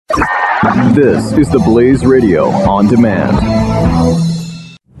This is the Blaze Radio on demand.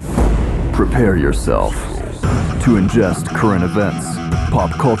 Prepare yourself to ingest current events,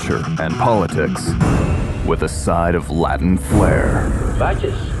 pop culture, and politics with a side of Latin flair.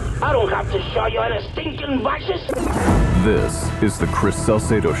 Vices? I don't have to show you any stinking vices. This is the Chris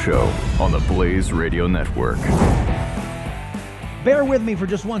Salcedo Show on the Blaze Radio Network. Bear with me for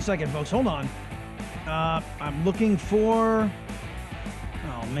just 1 second, folks. Hold on. I'm looking for...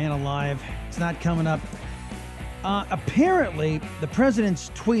 Oh, man alive. It's not coming up. Apparently, the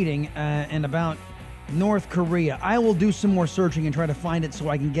president's tweeting and about North Korea. I will do some more searching and try to find it so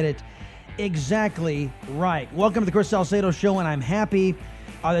I can get it exactly right. Welcome to the Chris Salcedo Show, and I'm happy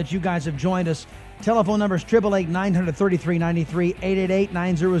that you guys have joined us. Telephone number is 888-900-3393,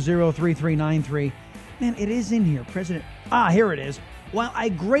 888-900-3393. Man, it is in here, President. Here it is. While I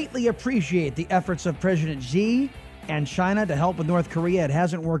greatly appreciate the efforts of President Xi and China to help with North Korea, it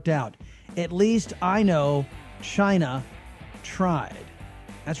hasn't worked out. At least I know China tried.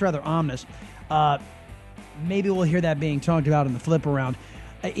 That's rather ominous. Maybe we'll hear that being talked about in the flip around.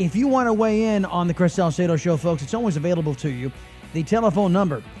 If you want to weigh in on the Chris Salcedo Show, folks, it's always available to you. The telephone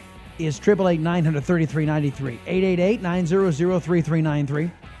number is 888-900-3393,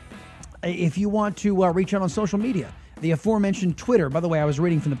 888-900-3393. If you want to reach out on social media, the aforementioned Twitter. By the way, I was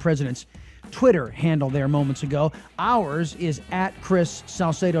reading from the president's Twitter handle there moments ago. Ours is at Chris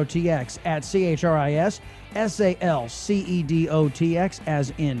Salcedo TX, at ChrisSalcedotx,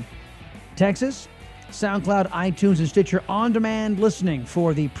 as in Texas. SoundCloud, iTunes, and Stitcher on-demand listening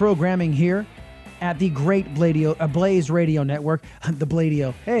for the programming here at the great Blaze Radio Network. The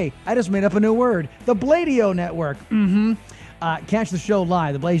Bladio. Hey, I just made up a new word. The Bladio Network. Catch the show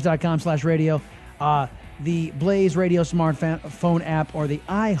live, theblaze.com/radio. The Blaze Radio smartphone app or the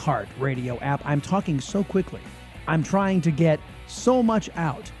iHeart Radio app. I'm talking so quickly. I'm trying to get so much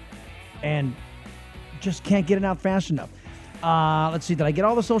out and just can't get it out fast enough. Let's see, did I get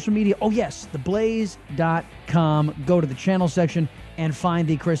all the social media? Oh, yes, theblaze.com. Go to the channel section and find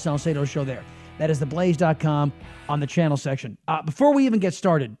the Chris Salcedo Show there. That is theblaze.com on the channel section. Before we even get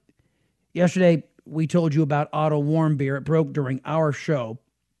started, yesterday we told you about Otto Warmbier. It broke during our show,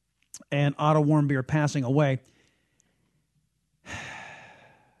 and Otto Warmbier passing away.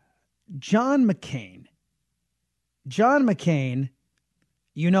 John McCain,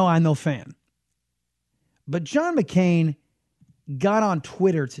 you know I'm no fan. But John McCain got on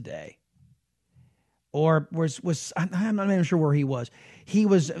Twitter today, or was I'm not even sure where he was. He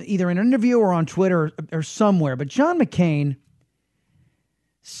was either in an interview or on Twitter or somewhere. But John McCain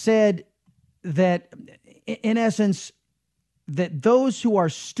said that, in essence, that those who are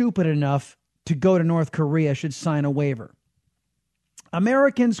stupid enough to go to North Korea should sign a waiver.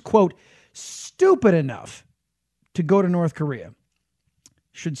 Americans, quote, stupid enough to go to North Korea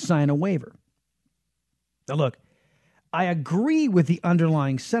should sign a waiver. Now, look, I agree with the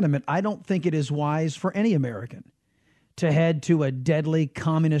underlying sentiment. I don't think it is wise for any American to head to a deadly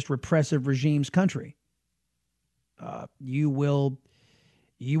communist repressive regime's country. You will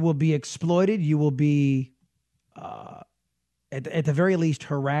be exploited. You will be, at the very least,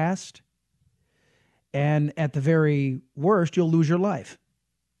 harassed. And at the very worst, you'll lose your life.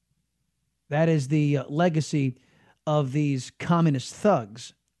 That is the legacy of these communist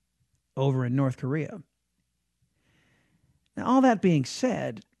thugs over in North Korea. Now, all that being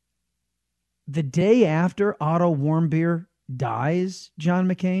said, the day after Otto Warmbier dies, John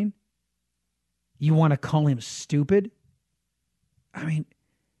McCain, you want to call him stupid? I mean,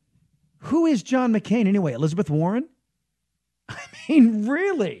 who is John McCain anyway? Elizabeth Warren? I mean,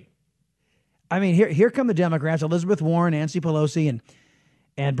 really? I mean, here come the Democrats, Elizabeth Warren, Nancy Pelosi,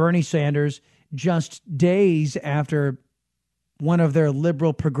 and Bernie Sanders, just days after one of their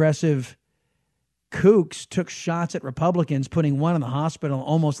liberal progressive kooks took shots at Republicans, putting one in the hospital,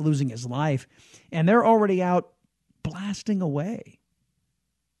 almost losing his life. And they're already out blasting away.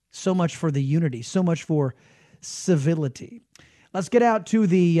 So much for the unity, so much for civility. Let's get out to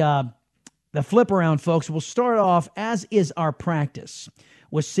the flip around, folks. We'll start off, as is our practice,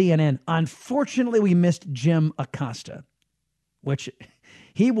 with CNN. Unfortunately, we missed Jim Acosta, which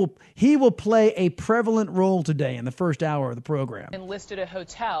he will play a prevalent role today in the first hour of the program. And listed a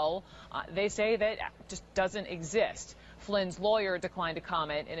hotel they say that just doesn't exist. Flynn's lawyer declined to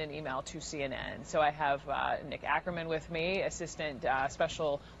comment in an email to CNN. So I have Nick Ackerman with me, assistant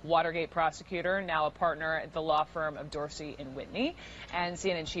special Watergate prosecutor, now a partner at the law firm of Dorsey and Whitney, and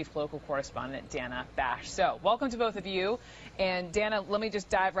CNN chief local correspondent Dana Bash. So welcome to both of you. And Dana, let me just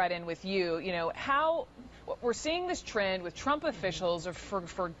dive right in with you. You know, we're seeing this trend with Trump officials of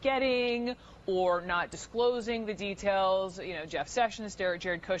forgetting or not disclosing the details. You know, Jeff Sessions, Jared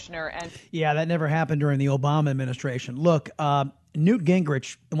Kushner, and yeah, that never happened during the Obama administration. Look, Newt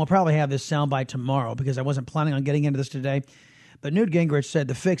Gingrich, and we'll probably have this soundbite tomorrow because I wasn't planning on getting into this today, but Newt Gingrich said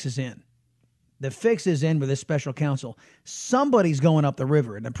the fix is in. The fix is in with this special counsel. Somebody's going up the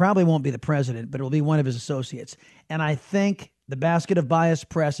river, and it probably won't be the president, but it will be one of his associates. And I think the basket of biased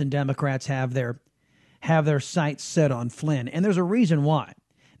press and Democrats have their sights set on Flynn, and there's a reason why.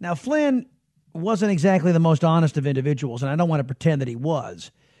 Now, Flynn wasn't exactly the most honest of individuals, and I don't want to pretend that he was.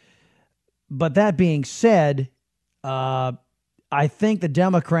 But that being said, I think the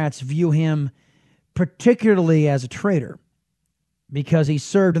Democrats view him particularly as a traitor because he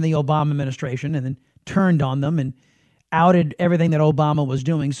served in the Obama administration and then turned on them and outed everything that Obama was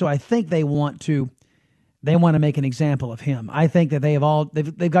doing. So I think they want to make an example of him. I think that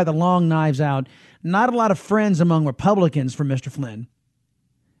they've got the long knives out. Not a lot of friends among Republicans for Mr. Flynn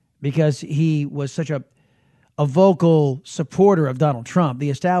because he was such a vocal supporter of Donald Trump.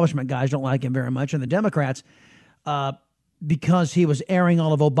 The establishment guys don't like him very much, and the Democrats, because he was airing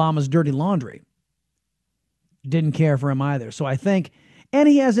all of Obama's dirty laundry, didn't care for him either. So I think, and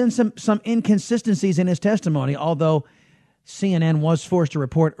he has some inconsistencies in his testimony, although CNN was forced to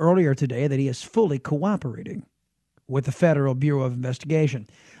report earlier today that he is fully cooperating with the Federal Bureau of Investigation.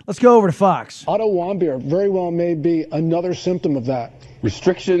 Let's go over to Fox. Otto Warmbier very well may be another symptom of that.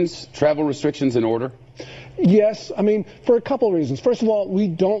 Travel restrictions in order? Yes, I mean, for a couple of reasons. First of all, we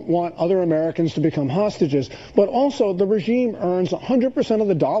don't want other Americans to become hostages, but also the regime earns 100% of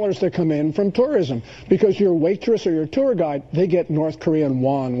the dollars that come in from tourism because your waitress or your tour guide, they get North Korean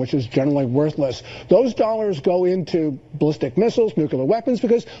won, which is generally worthless. Those dollars go into ballistic missiles, nuclear weapons,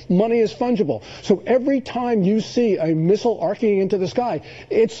 because money is fungible. So every time you see a missile arcing into the sky,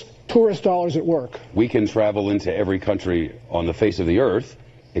 it's tourist dollars at work. We can travel into every country on the face of the earth,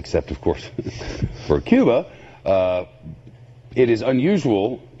 except, of course, for Cuba. It is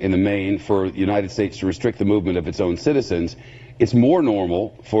unusual in the main for the United States to restrict the movement of its own citizens. It's more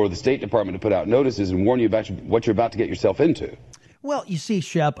normal for the State Department to put out notices and warn you about what you're about to get yourself into. Well, you see,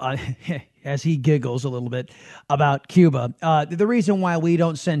 Shep, as he giggles a little bit about Cuba, the reason why we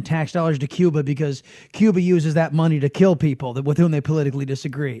don't send tax dollars to Cuba because Cuba uses that money to kill people with whom they politically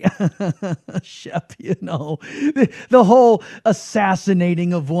disagree. Shep, you know, the whole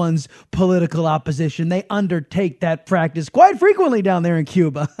assassinating of one's political opposition, they undertake that practice quite frequently down there in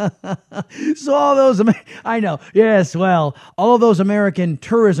Cuba. So all those, I know, yes, well, all of those American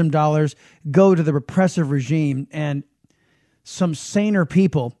tourism dollars go to the repressive regime, and some saner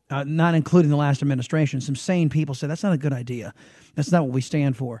people, not including the last administration, some sane people said, that's not a good idea. That's not what we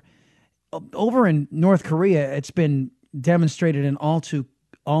stand for. Over in North Korea, it's been demonstrated in all too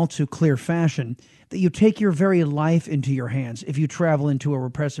clear fashion that you take your very life into your hands if you travel into a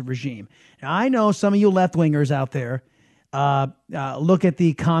repressive regime. Now, I know some of you left-wingers out there look at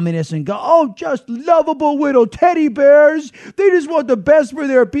the communists and go, oh, just lovable little teddy bears. They just want the best for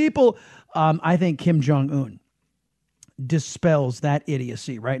their people. I think Kim Jong-un dispels that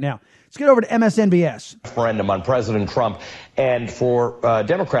idiocy right now. Let's get over to MSNBS. Referendum on President Trump. And for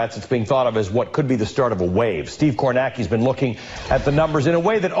Democrats, it's being thought of as what could be the start of a wave. Steve Kornacki's been looking at the numbers in a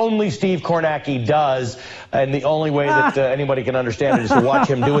way that only Steve Kornacki does. And the only way that anybody can understand it is to watch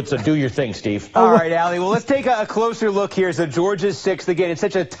him do it. So do your thing, Steve. All right, Allie. Well, let's take a closer look here. So Georgia's 6th. Again, it's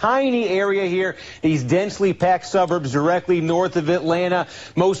such a tiny area here. These densely packed suburbs directly north of Atlanta.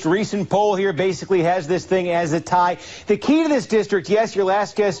 Most recent poll here basically has this thing as a tie. The key to this district, yes, your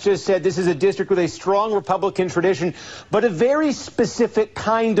last guest just said this is a district with a strong Republican tradition, but a very specific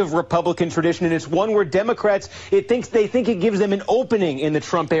kind of Republican tradition, and it's one where Democrats, they think it gives them an opening in the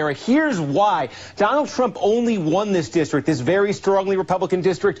Trump era. Here's why. Donald Trump only won this district, this very strongly Republican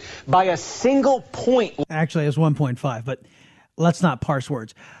district, by a single point. Actually, it's 1.5, but let's not parse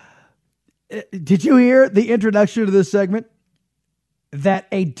words. Did you hear the introduction to this segment? That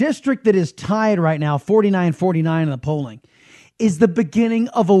a district that is tied right now, 49-49 in the polling, is the beginning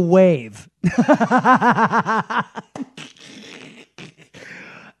of a wave.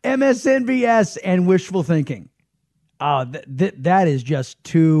 MSNBS and wishful thinking. That is just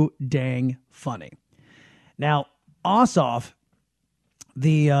too dang funny. Now, Ossoff,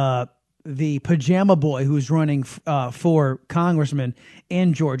 the pajama boy who's running for congressman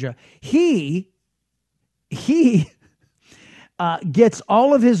in Georgia, he gets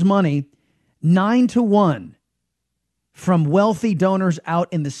all of his money 9-1 from wealthy donors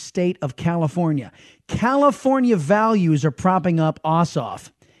out in the state of California. California values are propping up Ossoff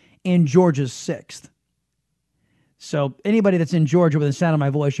in Georgia's 6th. So anybody that's in Georgia with the sound of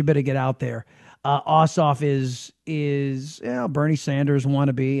my voice, you better get out there. Ossoff is Bernie Sanders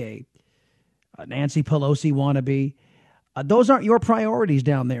wannabe, a Nancy Pelosi wannabe. Those aren't your priorities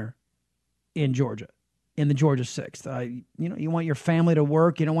down there in Georgia, in the Georgia 6th. You want your family to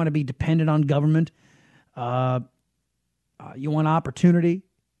work. You don't want to be dependent on government. You want opportunity.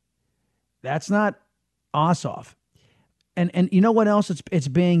 That's not Ossoff. And you know what else it's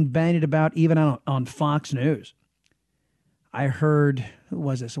being bandied about even on Fox News? I heard, who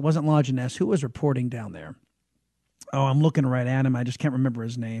was this? It wasn't Lajeunesse. Who was reporting down there? Oh, I'm looking right at him. I just can't remember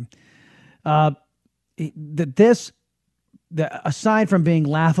his name. Aside from being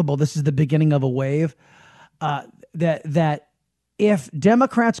laughable, this is the beginning of a wave. That if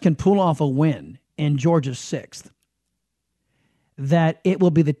Democrats can pull off a win in Georgia's 6th, that it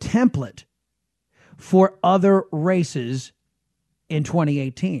will be the template for other races in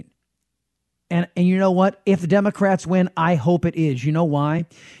 2018. And you know what? If the Democrats win, I hope it is. You know why?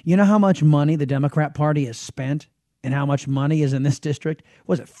 You know how much money the Democrat Party has spent and how much money is in this district?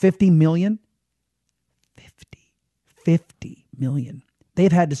 Was it $50 million? 50 million.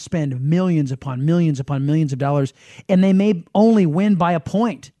 They've had to spend millions upon millions upon millions of dollars, and they may only win by a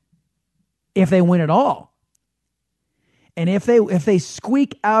point if they win at all. And if they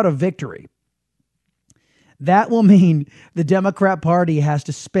squeak out a victory, that will mean the Democrat Party has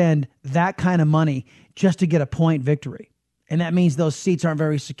to spend that kind of money just to get a point victory. And that means those seats aren't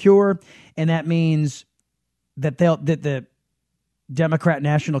very secure. And that means that the Democrat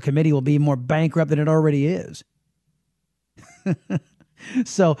National Committee will be more bankrupt than it already is.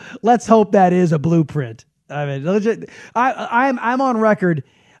 So let's hope that is a blueprint. I mean, I'm on record.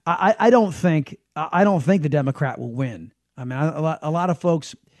 I don't think the Democrat will win. I mean, a lot of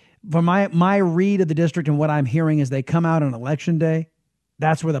folks, from my read of the district and what I'm hearing is they come out on election day.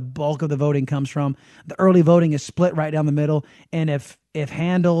 That's where the bulk of the voting comes from. The early voting is split right down the middle. And if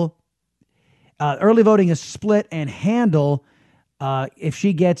early voting is split and Handel, if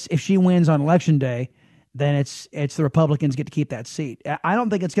she wins on election day, then it's the Republicans get to keep that seat. I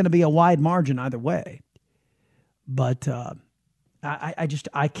don't think it's going to be a wide margin either way. But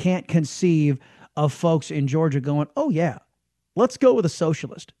I can't conceive of folks in Georgia going, oh yeah, let's go with a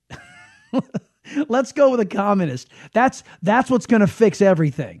socialist. Let's go with a communist. That's what's going to fix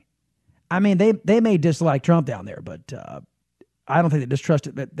everything. I mean, they may dislike Trump down there, but I don't think they distrust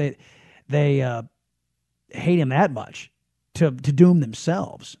it. But they hate him that much to doom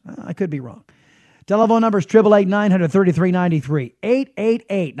themselves. I could be wrong. Telephone number is 888-900-3393,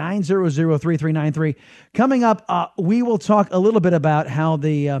 888-900-3393. Coming up, we will talk a little bit about how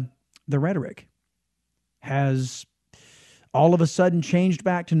the rhetoric has all of a sudden changed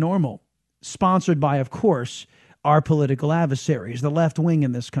back to normal, sponsored by, of course, our political adversaries, the left wing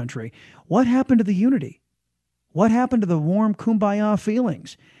in this country. What happened to the unity? What happened to the warm kumbaya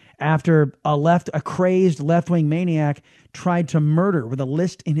feelings after a crazed left-wing maniac tried to murder, with a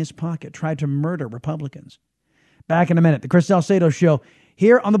list in his pocket, tried to murder Republicans? Back in a minute. The Chris Salcedo Show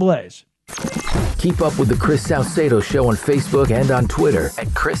here on The Blaze. Keep up with the Chris Salcedo Show on Facebook and on Twitter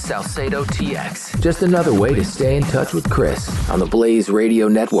at Chris Salcedo TX. Just another way to stay in touch with Chris on the Blaze Radio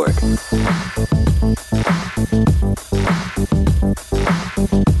Network.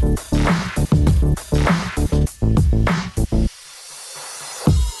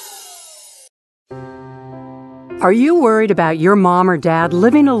 Are you worried about your mom or dad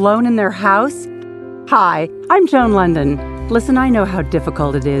living alone in their house? Hi, I'm Joan London. Listen, I know how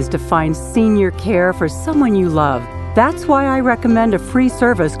difficult it is to find senior care for someone you love. That's why I recommend a free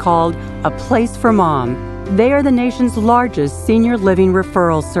service called A Place for Mom. They are the nation's largest senior living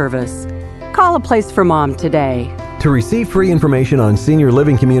referral service. Call A Place for Mom today. To receive free information on senior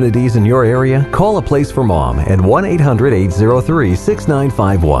living communities in your area, call A Place for Mom at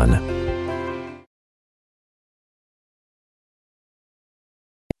 1-800-803-6951.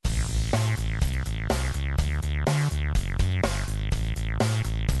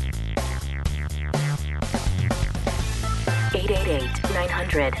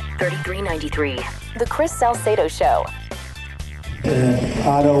 The Chris Salcedo Show.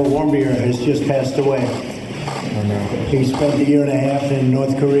 Otto Warmbier has just passed away. He spent a year and a half in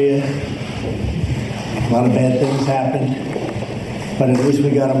North Korea. A lot of bad things happened, but at least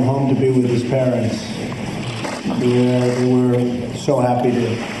we got him home to be with his parents. We were so happy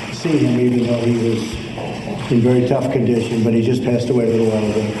to see him, even though he was in very tough condition, but he just passed away a little while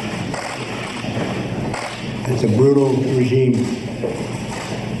ago. It's a brutal regime,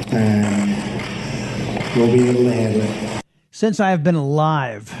 and we'll be able to handle it. Since I have been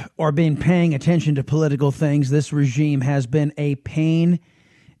alive or been paying attention to political things, this regime has been a pain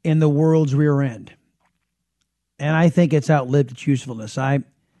in the world's rear end. And I think it's outlived its usefulness.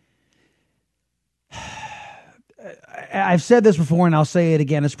 I've said this before and I'll say it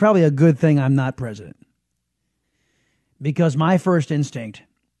again. It's probably a good thing I'm not president. Because my first instinct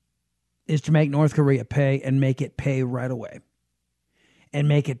is to make North Korea pay and make it pay right away. And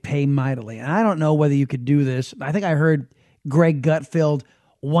make it pay mightily. And I don't know whether you could do this. I think I heard Greg Gutfeld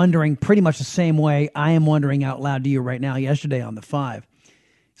wondering pretty much the same way I am wondering out loud to you right now yesterday on the 5.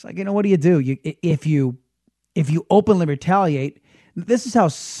 It's like, what do you do? If you openly retaliate, this is how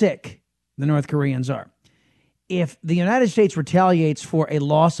sick the North Koreans are. If the United States retaliates for a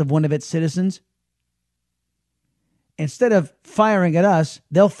loss of one of its citizens, instead of firing at us,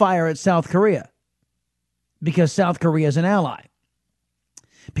 they'll fire at South Korea because South Korea is an ally.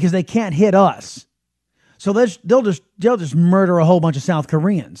 Because they can't hit us. So they'll just murder a whole bunch of South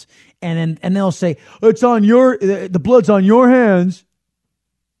Koreans. And they'll say, it's on the blood's on your hands.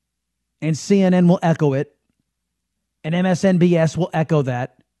 And CNN will echo it. And MSNBS will echo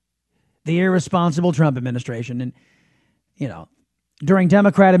that. The irresponsible Trump administration. And, during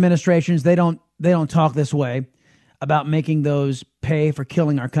Democrat administrations, they don't talk this way about making those pay for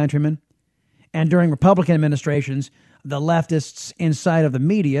killing our countrymen. And during Republican administrations, the leftists inside of the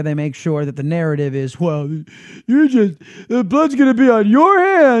media, they make sure that the narrative is, the blood's going to be on your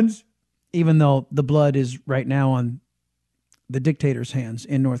hands. Even though the blood is right now on the dictator's hands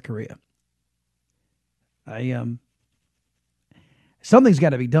in North Korea. Something's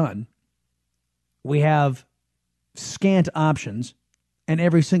got to be done. We have scant options, and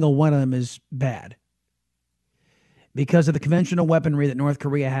every single one of them is bad. Because of the conventional weaponry that North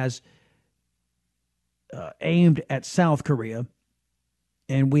Korea has aimed at South Korea,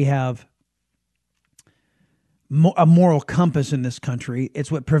 and we have a moral compass in this country. It's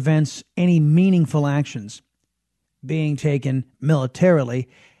what prevents any meaningful actions being taken militarily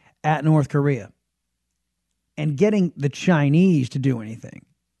at North Korea. And getting the Chinese to do anything.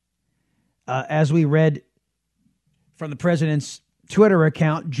 As we read from the president's Twitter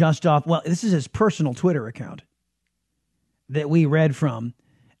account this is his personal Twitter account that we read from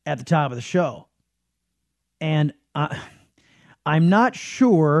at the top of the show. And I'm not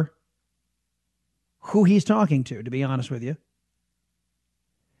sure who he's talking to be honest with you.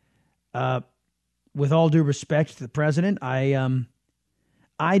 With all due respect to the president, I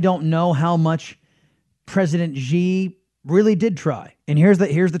don't know how much President Xi really did try. And here's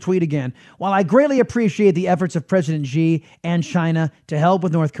the tweet again. While I greatly appreciate the efforts of President Xi and China to help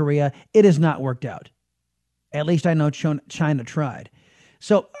with North Korea, it has not worked out. At least I know China tried.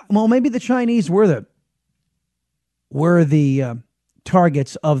 So, maybe the Chinese were the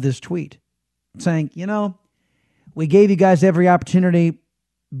targets of this tweet, saying, we gave you guys every opportunity,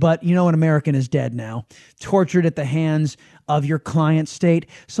 but an American is dead now, tortured at the hands of your client state.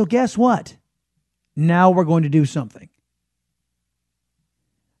 So guess what? Now we're going to do something.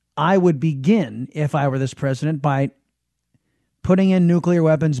 I would begin, if I were this president, by putting in nuclear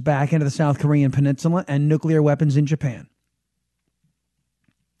weapons back into the South Korean peninsula and nuclear weapons in Japan.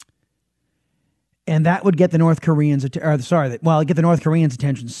 And that would get the North Koreans, get the North Koreans'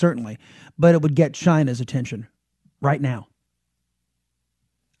 attention, certainly, but it would get China's attention right now.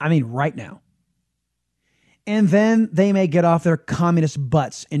 I mean, right now. And then they may get off their communist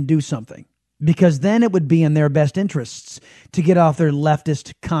butts and do something. Because then it would be in their best interests to get off their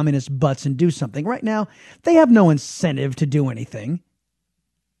leftist communist butts and do something. Right now, they have no incentive to do anything.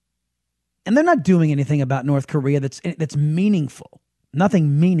 And they're not doing anything about North Korea that's meaningful.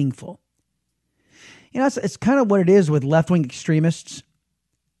 Nothing meaningful. It's kind of what it is with left-wing extremists.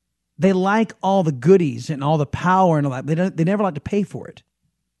 They like all the goodies and all the power and all that. They never like to pay for it.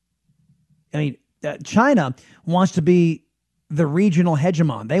 China wants to be the regional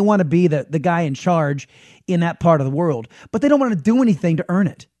hegemon. They want to be the guy in charge in that part of the world, but they don't want to do anything to earn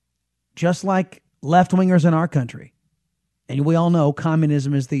it. Just like left-wingers in our country. And we all know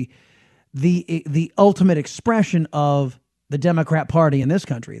communism is the ultimate expression of the Democrat Party in this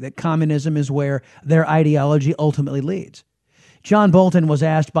country, that communism is where their ideology ultimately leads. John Bolton was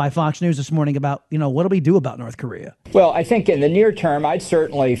asked by Fox News this morning about, what do we do about North Korea? Well, I think in the near term, I'd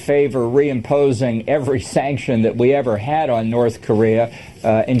certainly favor reimposing every sanction that we ever had on North Korea,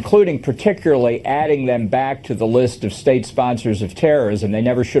 including particularly adding them back to the list of state sponsors of terrorism. They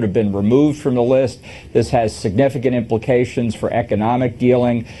never should have been removed from the list. This has significant implications for economic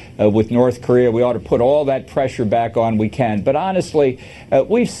dealing with North Korea. We ought to put all that pressure back on we can. But honestly,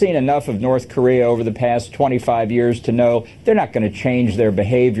 we've seen enough of North Korea over the past 25 years to know they're not not going to change their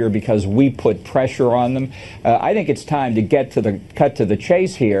behavior because we put pressure on them. I think it's time to cut to the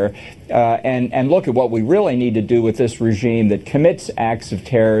chase here and look at what we really need to do with this regime that commits acts of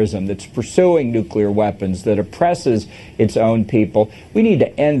terrorism, that's pursuing nuclear weapons, that oppresses its own people. We need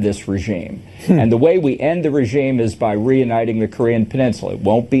to end this regime. And the way we end the regime is by reuniting the Korean Peninsula. It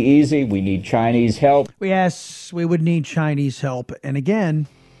won't be easy. We need Chinese help. Yes, we would need Chinese help. And again,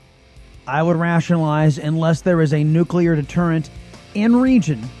 I would rationalize, unless there is a nuclear deterrent in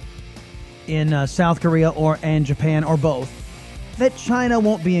region in South Korea and Japan or both, that China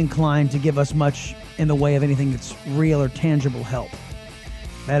won't be inclined to give us much in the way of anything that's real or tangible help.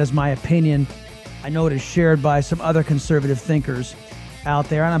 That is my opinion. I know it is shared by some other conservative thinkers out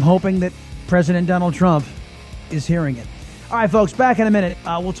there, and I'm hoping that President Donald Trump is hearing it. All right, folks, back in a minute.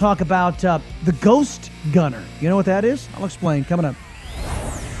 We'll talk about the ghost gunner. You know what that is? I'll explain coming up.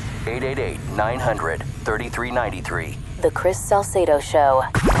 888-900-3393. The Chris Salcedo Show.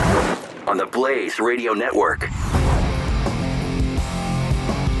 On the Blaze Radio Network.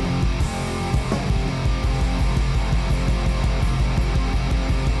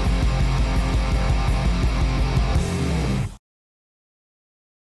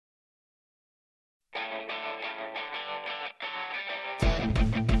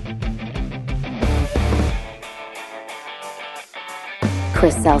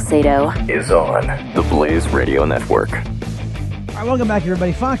 Chris Salcedo is on the Blaze Radio Network. All right, welcome back,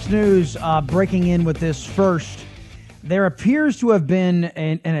 everybody. Fox News breaking in with this first. There appears to have been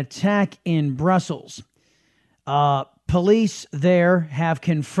an attack in Brussels. Police there have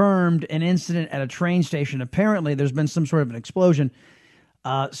confirmed an incident at a train station. Apparently, there's been some sort of an explosion.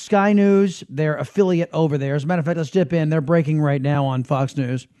 Sky News, their affiliate over there. As a matter of fact, let's dip in. They're breaking right now on Fox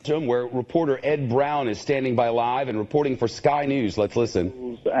News. Where reporter Ed Brown is standing by live and reporting for Sky News. Let's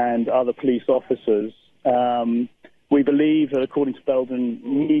listen. And other police officers. We believe that, according to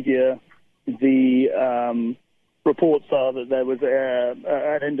Belgian media, the reports are that there was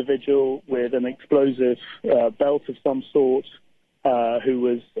an individual with an explosive belt of some sort who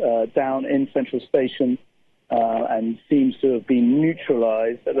was down in Central Station and seems to have been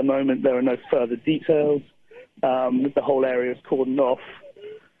neutralized. At the moment, there are no further details. The whole area is cordoned off.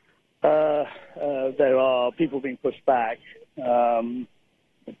 There are people being pushed back.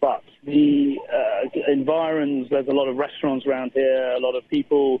 But the environs, there's a lot of restaurants around here, a lot of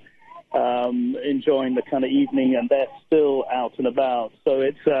people enjoying the kind of evening, and they're still out and about. So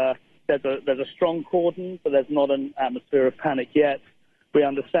it's there's a strong cordon, but there's not an atmosphere of panic yet. We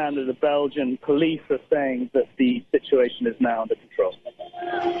understand that the Belgian police are saying that the situation is now under control.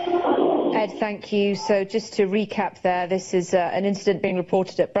 Ed, thank you. So just to recap there, this is an incident being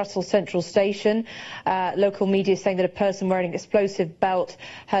reported at Brussels Central Station. Local media saying that a person wearing an explosive belt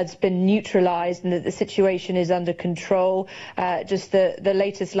has been neutralized and that the situation is under control. Just the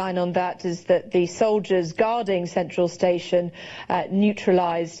latest line on that is that the soldiers guarding Central Station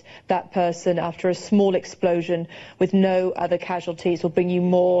neutralized that person after a small explosion with no other casualties. We'll bring you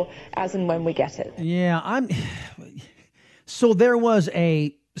more as and when we get it. Yeah, so there was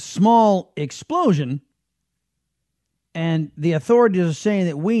a small explosion, and the authorities are saying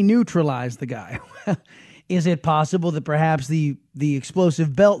that we neutralized the guy. Is it possible that perhaps the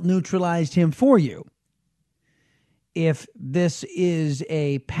explosive belt neutralized him for you? If this is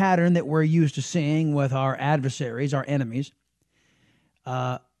a pattern that we're used to seeing with our adversaries, our enemies,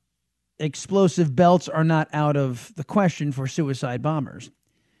 explosive belts are not out of the question for suicide bombers.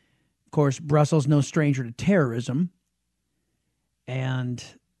 Of course, Brussels no stranger to terrorism. And,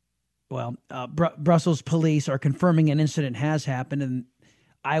 well, Brussels police are confirming an incident has happened, and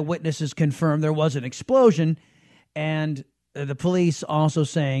eyewitnesses confirm there was an explosion. And the police also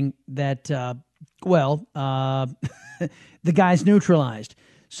saying that, the guy's neutralized.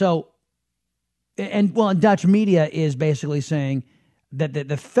 So, and Dutch media is basically saying that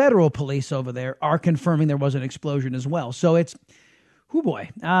the federal police over there are confirming there was an explosion as well. So it's,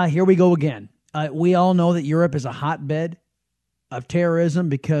 here we go again. We all know that Europe is a hotbed of terrorism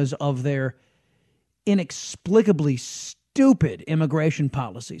because of their inexplicably stupid immigration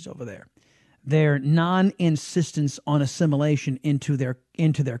policies over there. Their non-insistence on assimilation into their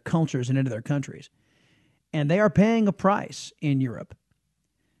cultures and into their countries. And they are paying a price in Europe.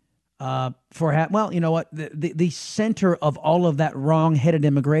 You know what? The center of all of that wrong-headed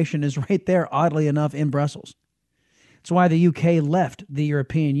immigration is right there, oddly enough, in Brussels. It's why the UK left the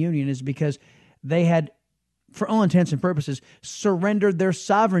European Union, is because they had, for all intents and purposes, surrendered their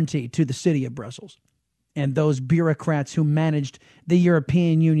sovereignty to the city of Brussels and those bureaucrats who managed the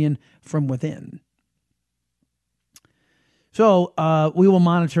European Union from within. So we will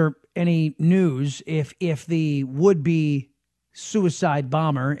monitor any news if the would-be suicide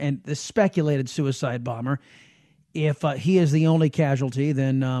bomber and the speculated suicide bomber. If he is the only casualty,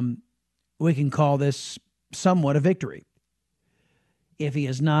 then we can call this somewhat a victory. If he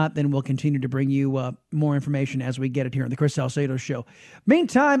is not, then we'll continue to bring you more information as we get it here on the Chris Salcedo Show.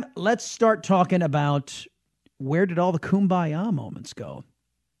 Meantime, let's start talking about where did all the kumbaya moments go?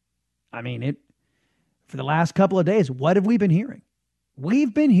 I mean, for the last couple of days, what have we been hearing?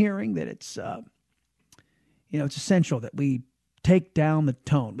 We've been hearing that it's essential that we take down the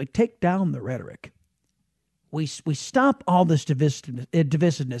tone, we take down the rhetoric. We stop all this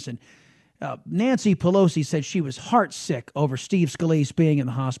divisiveness. And Nancy Pelosi said she was heartsick over Steve Scalise being in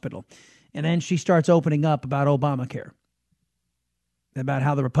the hospital. And then she starts opening up about Obamacare, about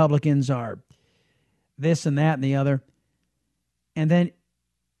how the Republicans are this and that and the other. And then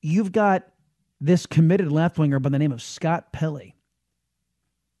you've got this committed left-winger by the name of Scott Pelley,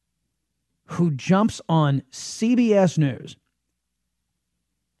 who jumps on CBS News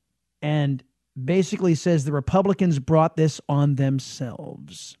and basically says the Republicans brought this on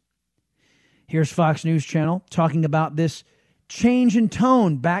themselves. Here's Fox News Channel talking about this change in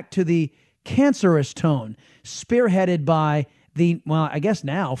tone back to the cancerous tone, spearheaded by the, well, I guess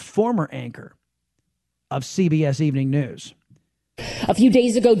now, former anchor of CBS Evening News. A few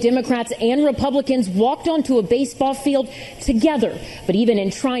days ago, Democrats and Republicans walked onto a baseball field together. But even in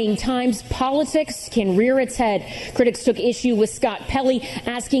trying times, politics can rear its head. Critics took issue with Scott Pelley,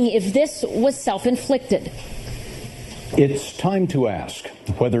 asking if this was self-inflicted. It's time to ask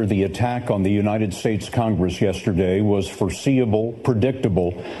whether the attack on the United States Congress yesterday was foreseeable,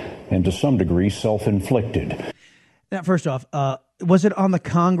 predictable, and to some degree self-inflicted. Now, first off, was it on the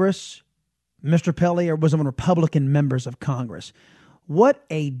Congress, Mr. Pelley, or was it on Republican members of Congress? What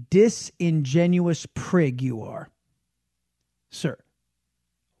a disingenuous prig you are, sir.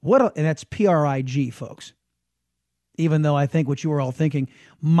 And that's P-R-I-G, folks. Even though I think what you were all thinking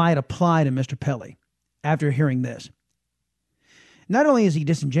might apply to Mr. Pelley after hearing this. Not only is he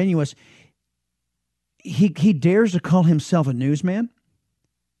disingenuous, he dares to call himself a newsman.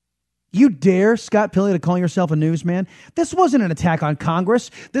 You dare, Scott Pelley, to call yourself a newsman? This wasn't an attack on Congress.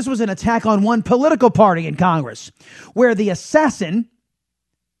 This was an attack on one political party in Congress, where the assassin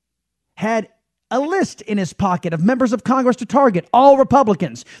had a list in his pocket of members of Congress to target, all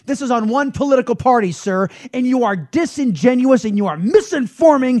Republicans. This is on one political party, sir, and you are disingenuous and you are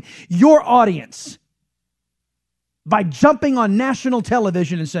misinforming your audience by jumping on national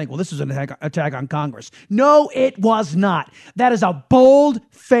television and saying, well, this is an attack on Congress. No, it was not. That is a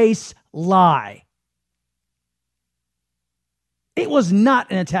bold-faced lie. It was not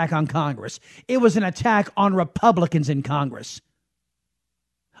an attack on Congress. It was an attack on Republicans in Congress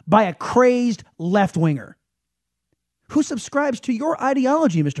by a crazed left-winger who subscribes to your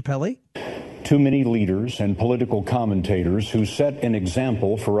ideology, Mr. Pelley. Too many leaders and political commentators who set an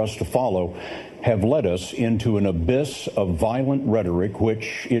example for us to follow have led us into an abyss of violent rhetoric,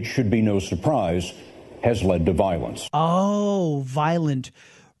 which, it should be no surprise, has led to violence. Oh, violent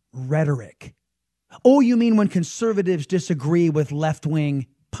rhetoric. Oh, you mean when conservatives disagree with left-wing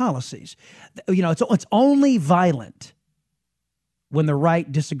policies? You know, it's only violent when the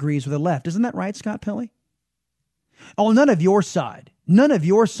right disagrees with the left. Isn't that right, Scott Pelley? Oh, none of your side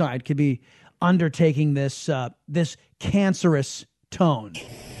could be undertaking this cancerous tone.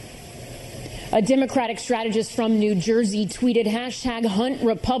 A Democratic strategist from New Jersey tweeted #Hunt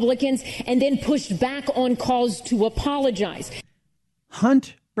Republicans and then pushed back on calls to apologize.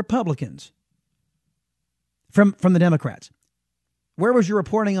 Hunt Republicans from the Democrats. Where was your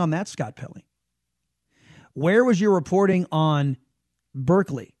reporting on that, Scott Pelley? Where was your reporting on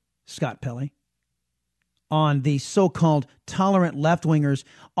Berkeley, Scott Pelley? On the so-called tolerant left-wingers,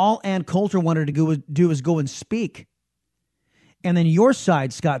 all Ann Coulter wanted to do was go and speak. And then your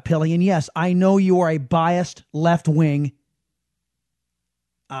side, Scott Pelley, and yes, I know you are a biased left-wing,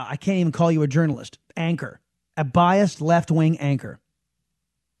 I can't even call you a journalist, anchor, a biased left-wing anchor.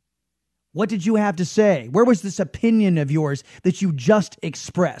 What did you have to say? Where was this opinion of yours that you just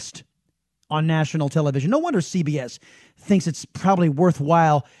expressed on national television? No wonder CBS thinks it's probably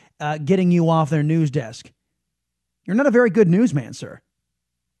worthwhile getting you off their news desk. You're not a very good newsman, sir.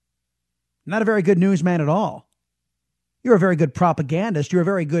 Not a very good newsman at all. You're a very good propagandist. You're a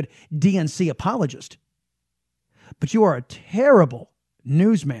very good DNC apologist. But you are a terrible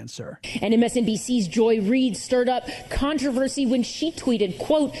newsman, sir. And MSNBC's Joy Reid stirred up controversy when she tweeted,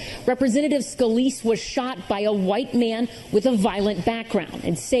 quote, Representative Scalise was shot by a white man with a violent background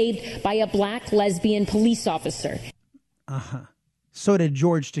and saved by a black lesbian police officer. So did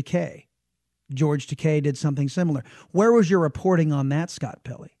George Takei. George Takei did something similar. Where was your reporting on that, Scott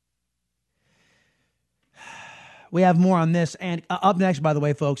Pelley? We have more on this. And up next, by the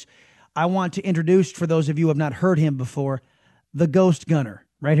way, folks, I want to introduce, for those of you who have not heard him before, the Ghost Gunner,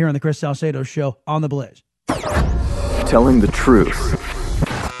 right here on the Chris Salcedo Show on The Blaze. Telling the truth.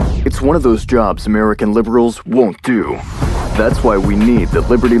 It's one of those jobs American liberals won't do. That's why we need the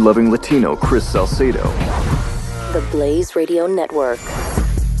liberty-loving Latino Chris Salcedo. The Blaze Radio Network.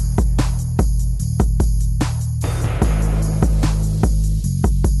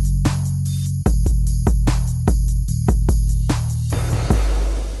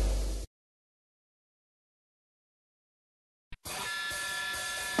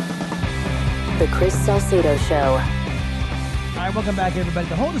 The Chris Salcedo Show. All right, welcome back, everybody.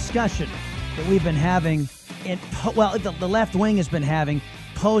 The whole discussion that we've been having, the left wing has been having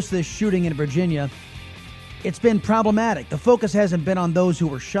post this shooting in Virginia, it's been problematic. The focus hasn't been on those who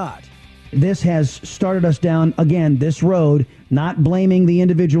were shot. This has started us down, again, this road, not blaming the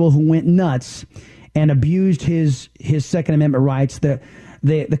individual who went nuts and abused his Second Amendment rights.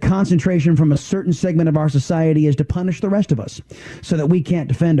 The concentration from a certain segment of our society is to punish the rest of us so that we can't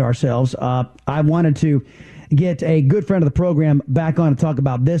defend ourselves. I wanted to get a good friend of the program back on to talk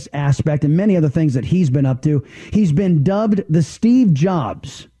about this aspect and many other things that he's been up to. He's been dubbed the Steve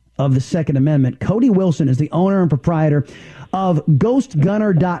Jobs of the Second Amendment. Cody Wilson is the owner and proprietor of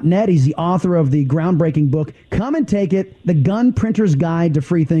GhostGunner.net. He's the author of the groundbreaking book, Come and Take It, The Gun Printer's Guide to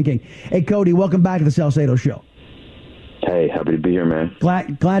Free Thinking. Hey, Cody, welcome back to the Salcedo Show. Hey, happy to be here, man.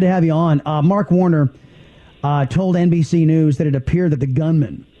 Glad to have you on. Mark Warner told NBC News that it appeared that the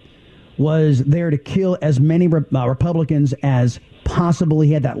gunman was there to kill as many Republicans as possible.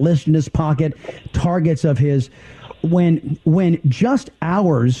 He had that list in his pocket, targets of his. When just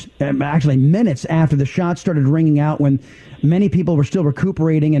hours, actually minutes after the shots started ringing out, when many people were still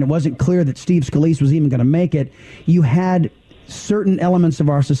recuperating and it wasn't clear that Steve Scalise was even going to make it, you had certain elements of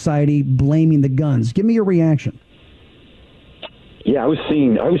our society blaming the guns. Give me your reaction. Yeah, I was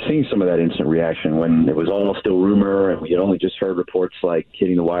seeing some of that instant reaction when it was all still rumor, and we had only just heard reports like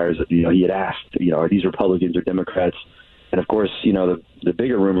hitting the wires that, he had asked, are these Republicans or Democrats? And of course, the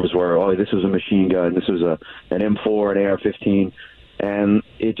bigger rumors were, oh, this was a machine gun, this was an M4, an AR-15, and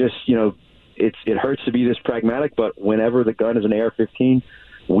it just, it hurts to be this pragmatic, but whenever the gun is an AR-15,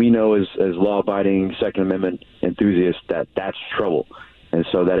 we know as law-abiding Second Amendment enthusiasts that that's trouble. And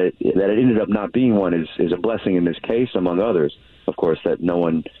so that it ended up not being one is a blessing in this case, among others. Of course, that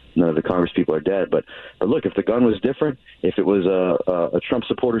none of the Congress people are dead. But look, if the gun was different, if it was a Trump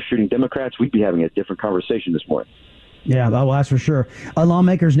supporter shooting Democrats, we'd be having a different conversation this morning. Yeah, well, that's for sure.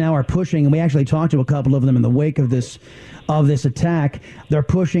 Lawmakers now are pushing, and we actually talked to a couple of them in the wake of this attack. They're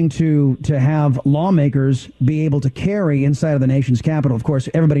pushing to have lawmakers be able to carry inside of the nation's capital. Of course,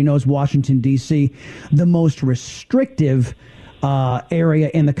 everybody knows Washington, D.C., the most restrictive area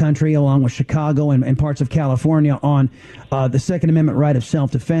in the country, along with Chicago and parts of California, on the Second Amendment right of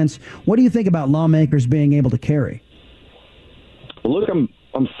self-defense. What do you think about lawmakers being able to carry? Well, look,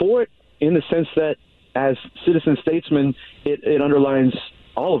 I'm for it in the sense that as citizen statesmen, it underlines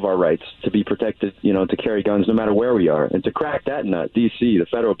all of our rights to be protected, to carry guns no matter where we are. And to crack that nut, D.C., the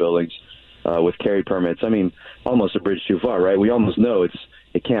federal buildings with carry permits, almost a bridge too far, right? We almost know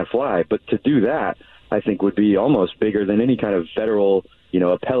it can't fly. But to do that, I think would be almost bigger than any kind of federal,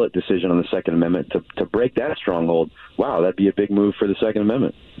 appellate decision on the Second Amendment. To break that stronghold, wow, that'd be a big move for the Second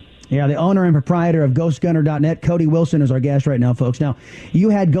Amendment. Yeah, the owner and proprietor of GhostGunner.net, Cody Wilson, is our guest right now, folks. Now, you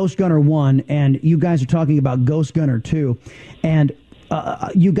had Ghost Gunner 1, and you guys are talking about Ghost Gunner 2, and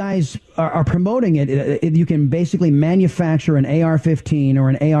you guys are promoting it. You can basically manufacture an AR-15 or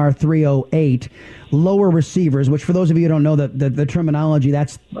an AR-308, lower receivers, which for those of you who don't know the terminology,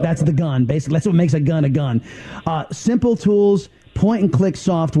 that's the gun. Basically, that's what makes a gun a gun. Simple tools, point-and-click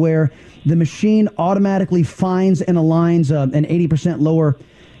software. The machine automatically finds and aligns an 80% lower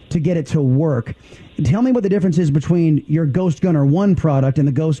to get it to work. Tell me what the difference is between your Ghost Gunner 1 product and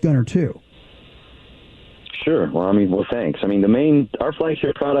the Ghost Gunner 2. Sure. Well, thanks. Our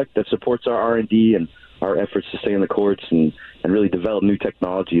flagship product that supports our R&D and our efforts to stay in the courts and really develop new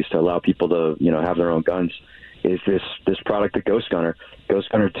technologies to allow people to, have their own guns is this product, the Ghost Gunner. Ghost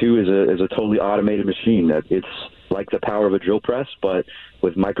Gunner 2 is a totally automated machine that it's like the power of a drill press, but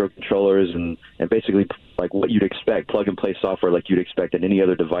with microcontrollers and basically like what you'd expect, plug-and-play software like you'd expect in any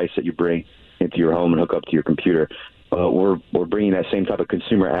other device that you bring into your home and hook up to your computer. We're bringing that same type of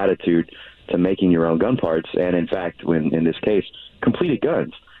consumer attitude to making your own gun parts, and in fact, in this case, completed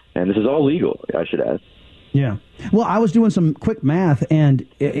guns. And this is all legal, I should add. Yeah. Well, I was doing some quick math, and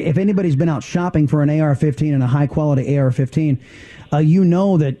if anybody's been out shopping for an AR-15 and a high-quality AR-15, you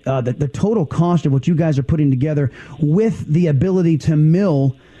know that the total cost of what you guys are putting together with the ability to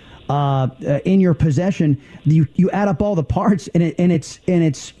mill in your possession, you add up all the parts, and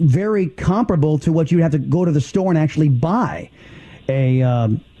it's very comparable to what you'd have to go to the store and actually buy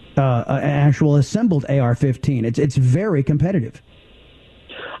an actual assembled AR-15. It's very competitive.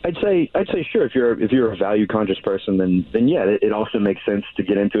 I'd say sure. If you're a value conscious person, then yeah, it also makes sense to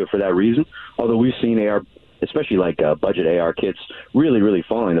get into it for that reason. Although we've seen AR, especially like budget AR kits, really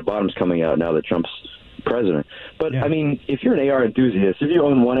falling. The bottom's coming out now that Trump's president. But I mean, if you're an AR enthusiast, if you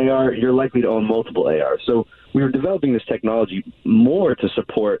own one AR, you're likely to own multiple ARs. So we were developing this technology more to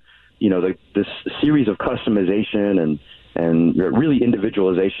support, this series of customization and really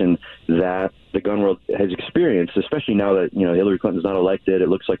individualization that the gun world has experienced, especially now that, Hillary Clinton's not elected. It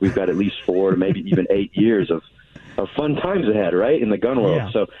looks like we've got at least 4 to maybe even 8 years of fun times ahead, right, in the gun world.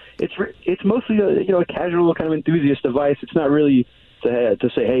 Yeah. So it's mostly a casual kind of enthusiast device. It's not really to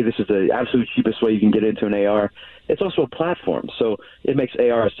say, hey, this is the absolute cheapest way you can get into an AR. It's also a platform. So it makes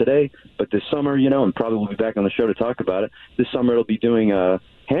ARs today, but this summer, and probably we'll be back on the show to talk about it, this summer it'll be doing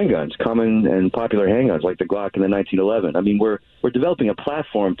handguns, common and popular handguns like the Glock and the 1911. I mean, we're developing a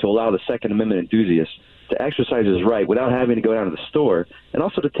platform to allow the Second Amendment enthusiasts to exercise his right without having to go down to the store, and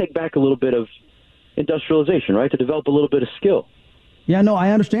also to take back a little bit of industrialization, right, to develop a little bit of skill. Yeah, no, I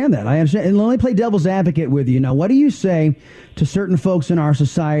understand that. And let me play devil's advocate with you. Now, what do you say to certain folks in our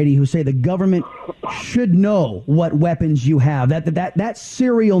society who say the government should know what weapons you have? That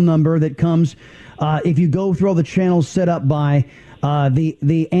serial number that comes if you go through all the channels set up by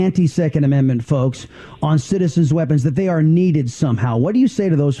the anti-Second Amendment folks on citizens' weapons, that they are needed somehow. What do you say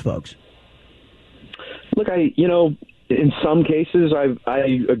to those folks? Look, in some cases,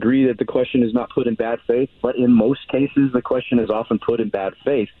 I agree that the question is not put in bad faith, but in most cases, the question is often put in bad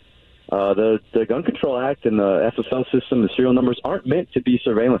faith. The Gun Control Act and the FFL system, the serial numbers, aren't meant to be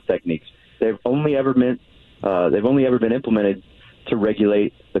surveillance techniques. They've only ever been implemented to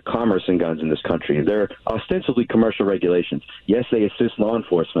regulate the commerce in guns in this country. They're ostensibly commercial regulations. Yes, they assist law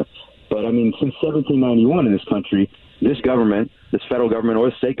enforcement, but I mean, since 1791 in this country, this government, this federal government or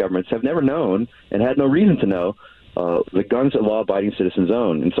the state governments have never known and had no reason to know the guns that law-abiding citizens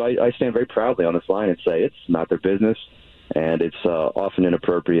own. And so I stand very proudly on this line and say it's not their business, and it's often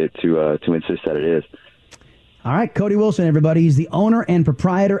inappropriate to insist that it is. All right, Cody Wilson, everybody. He's the owner and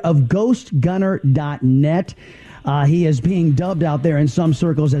proprietor of GhostGunner.net. He is being dubbed out there in some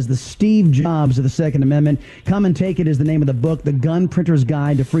circles as the Steve Jobs of the Second Amendment. Come and Take It is the name of the book, The Gun Printer's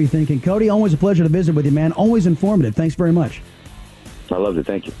Guide to Free Thinking. Cody, always a pleasure to visit with you, man. Always informative. Thanks very much. I loved it.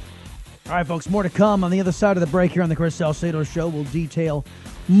 Thank you. All right, folks, more to come on the other side of the break here on the Chris Salcedo Show. We'll detail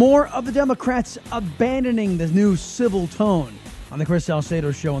more of the Democrats abandoning the new civil tone on the Chris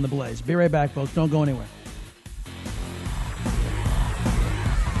Salcedo Show on The Blaze. Be right back, folks. Don't go anywhere.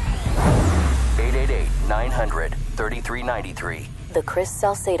 888-900-3393. The Chris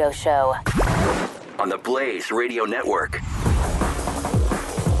Salcedo Show. On the Blaze Radio Network.